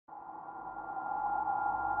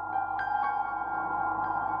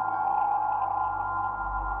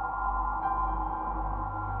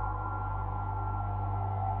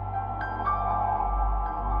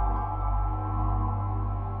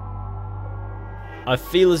I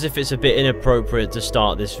feel as if it's a bit inappropriate to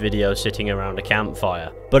start this video sitting around a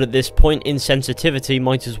campfire, but at this point insensitivity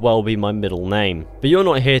might as well be my middle name. But you're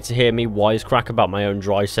not here to hear me wisecrack about my own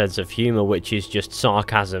dry sense of humour, which is just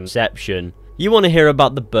sarcasmception. You want to hear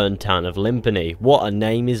about the burnt town of Limpany. What a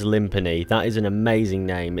name is Limpany. That is an amazing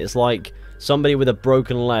name. It's like somebody with a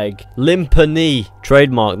broken leg. Limpany.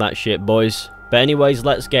 Trademark that shit, boys. But anyways,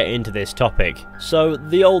 let's get into this topic. So,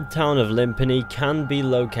 the old town of Limpany can be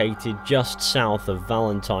located just south of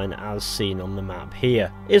Valentine as seen on the map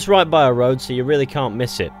here. It's right by a road, so you really can't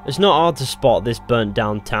miss it. It's not hard to spot this burnt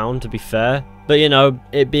down town, to be fair. But you know,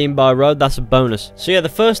 it being by road, that's a bonus. So yeah, the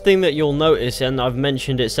first thing that you'll notice, and I've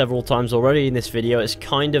mentioned it several times already in this video, it's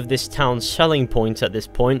kind of this town's selling point at this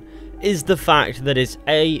point, is the fact that it's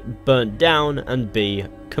A, burnt down, and B,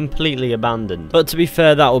 completely abandoned. But to be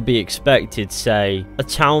fair, that would be expected. Say, a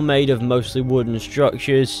town made of mostly wooden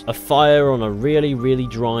structures, a fire on a really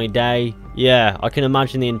dry day. Yeah, I can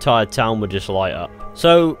imagine the entire town would just light up.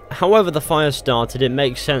 So, however the fire started, it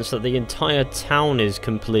makes sense that the entire town is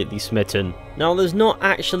completely smitten. Now, there's not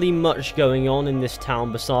actually much going on in this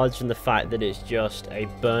town besides from the fact that it's just a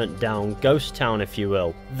burnt down ghost town, if you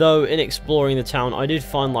will. Though, in exploring the town, I did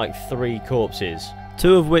find like 3 corpses,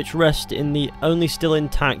 2 of which rest in the only still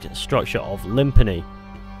intact structure of Limpany,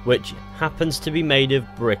 which happens to be made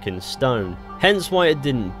of brick and stone. Hence why it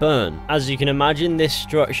didn't burn. As you can imagine, this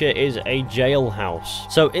structure is a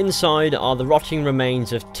jailhouse. So inside are the rotting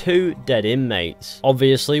remains of 2 dead inmates.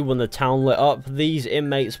 Obviously, when the town lit up, these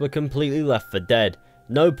inmates were completely left for dead.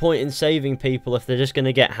 No point in saving people if they're just going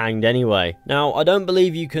to get hanged anyway. Now, I don't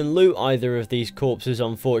believe you can loot either of these corpses,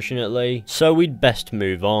 unfortunately, so we'd best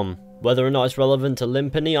move on. Whether or not it's relevant to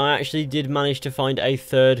Limpany, I actually did manage to find a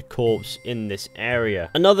 3rd corpse in this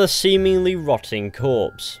area. Another seemingly rotting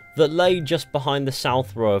corpse that lay just behind the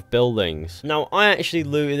south row of buildings. Now, I actually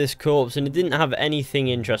looted this corpse and it didn't have anything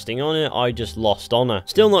interesting on it, I just lost honor.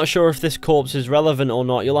 Still not sure if this corpse is relevant or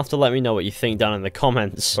not. You'll have to let me know what you think down in the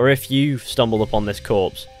comments, or if you've stumbled upon this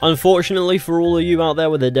corpse. Unfortunately for all of you out there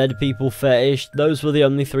with a dead people fetish, those were the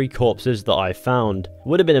only 3 corpses that I found. It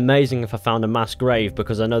would have been amazing if I found a mass grave,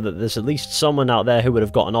 because I know that there's at least someone out there who would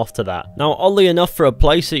have gotten off to that. Now, oddly enough, for a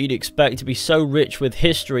place that you'd expect to be so rich with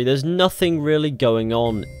history, there's nothing really going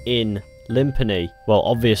on in Limpany. Well,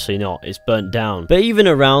 obviously not, it's burnt down. But even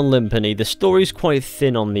around Limpany, the story's quite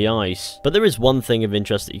thin on the ice. But there is one thing of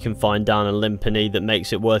interest that you can find down in Limpany that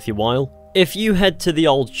makes it worth your while. If you head to the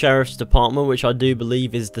old sheriff's department, which I do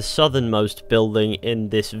believe is the southernmost building in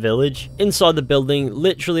this village, inside the building,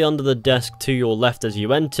 literally under the desk to your left as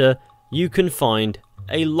you enter, you can find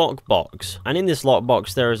a lockbox. And in this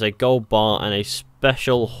lockbox there is a gold bar and a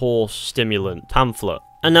special horse stimulant pamphlet.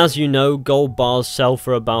 And as you know, gold bars sell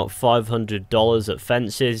for about $500 at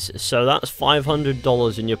fences, so that's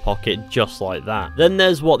 $500 in your pocket just like that. Then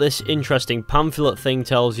there's what this interesting pamphlet thing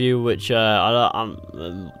tells you, which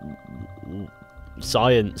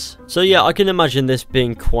science. So yeah, I can imagine this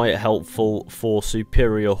being quite helpful for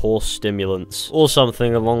superior horse stimulants or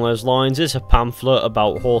something along those lines. It's a pamphlet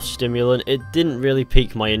about horse stimulant. It didn't really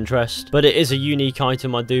pique my interest, but it is a unique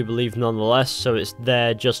item, I do believe, nonetheless, so it's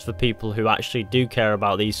there just for people who actually do care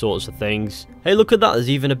about these sorts of things. Hey, look at that, there's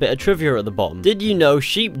even a bit of trivia at the bottom. Did you know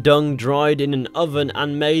sheep dung dried in an oven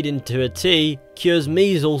and made into a tea cures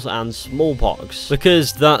measles and smallpox?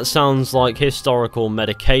 Because that sounds like historical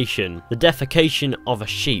medication. The defecation of a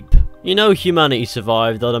sheep. You know, humanity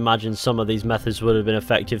survived. I'd imagine some of these methods would have been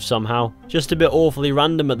effective somehow. Just a bit awfully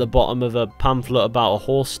random at the bottom of a pamphlet about a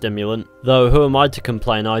horse stimulant. Though, who am I to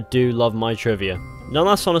complain? I do love my trivia. Now,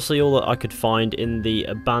 that's honestly all that I could find in the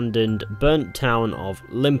abandoned, burnt town of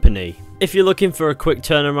Limpany. If you're looking for a quick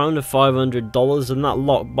turnaround of $500, then that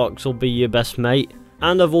lockbox will be your best mate.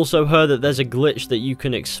 And I've also heard that there's a glitch that you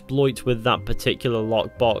can exploit with that particular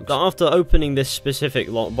lockbox. But after opening this specific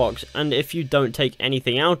lockbox, and if you don't take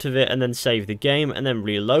anything out of it and then save the game and then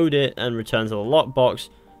reload it and return to the lockbox,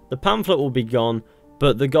 the pamphlet will be gone,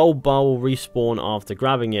 but the gold bar will respawn after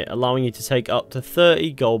grabbing it, allowing you to take up to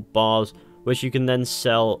 30 gold bars, which you can then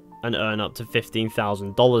sell and earn up to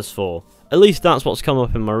 $15,000 for. At least that's what's come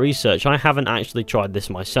up in my research. I haven't actually tried this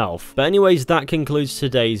myself. But anyways, that concludes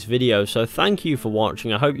today's video, so thank you for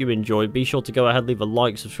watching. I hope you enjoyed. Be sure to go ahead, leave a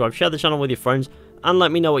like, subscribe, share the channel with your friends, and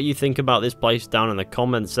let me know what you think about this place down in the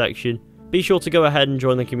comments section. Be sure to go ahead and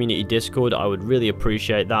join the community Discord. I would really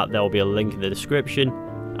appreciate that. There will be a link in the description,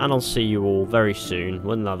 and I'll see you all very soon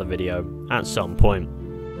with another video at some point.